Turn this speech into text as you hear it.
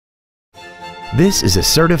This is a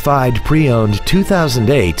certified pre-owned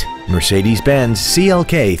 2008 Mercedes-Benz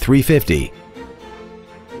CLK350.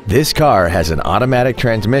 This car has an automatic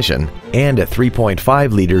transmission and a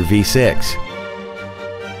 3.5-liter V6.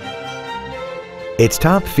 Its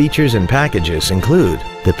top features and packages include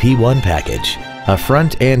the P1 package, a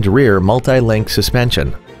front and rear multi-link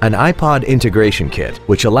suspension, an iPod integration kit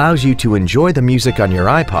which allows you to enjoy the music on your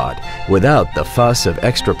iPod without the fuss of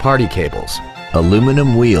extra party cables,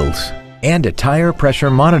 aluminum wheels, and a tire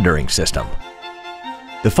pressure monitoring system.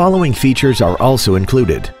 The following features are also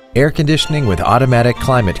included: air conditioning with automatic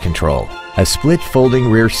climate control, a split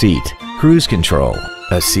folding rear seat, cruise control,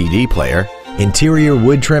 a CD player, interior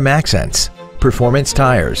wood trim accents, performance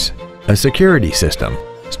tires, a security system,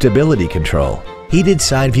 stability control, heated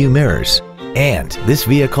side view mirrors, and this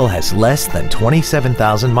vehicle has less than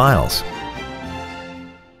 27,000 miles.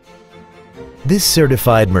 This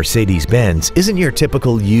certified Mercedes-Benz isn't your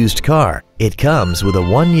typical used car. It comes with a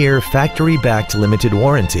 1-year factory-backed limited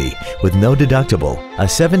warranty with no deductible, a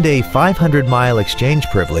 7-day 500-mile exchange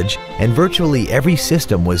privilege, and virtually every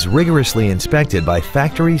system was rigorously inspected by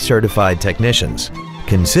factory-certified technicians.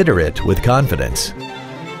 Consider it with confidence.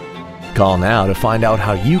 Call now to find out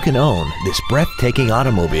how you can own this breathtaking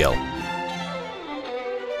automobile.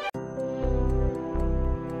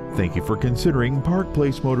 Thank you for considering Park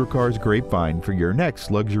Place Motorcars Grapevine for your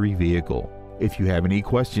next luxury vehicle. If you have any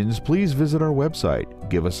questions, please visit our website,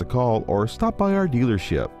 give us a call, or stop by our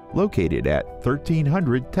dealership located at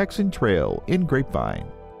 1300 Texan Trail in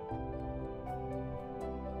Grapevine.